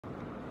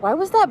Why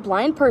was that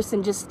blind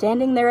person just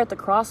standing there at the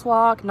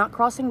crosswalk, not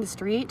crossing the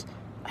street?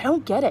 I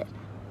don't get it.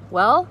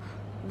 Well,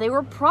 they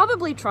were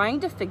probably trying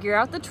to figure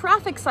out the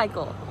traffic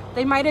cycle.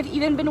 They might have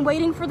even been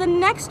waiting for the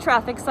next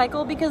traffic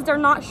cycle because they're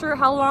not sure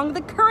how long the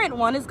current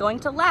one is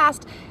going to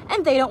last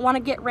and they don't want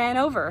to get ran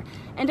over.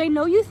 And I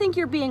know you think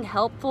you're being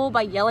helpful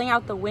by yelling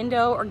out the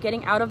window or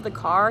getting out of the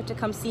car to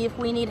come see if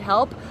we need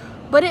help,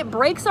 but it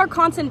breaks our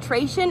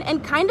concentration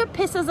and kind of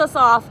pisses us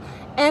off,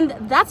 and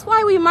that's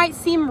why we might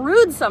seem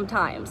rude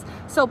sometimes.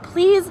 So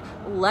please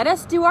let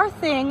us do our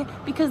thing,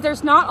 because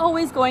there's not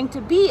always going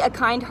to be a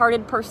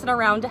kind-hearted person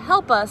around to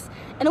help us,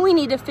 and we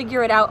need to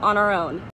figure it out on our own.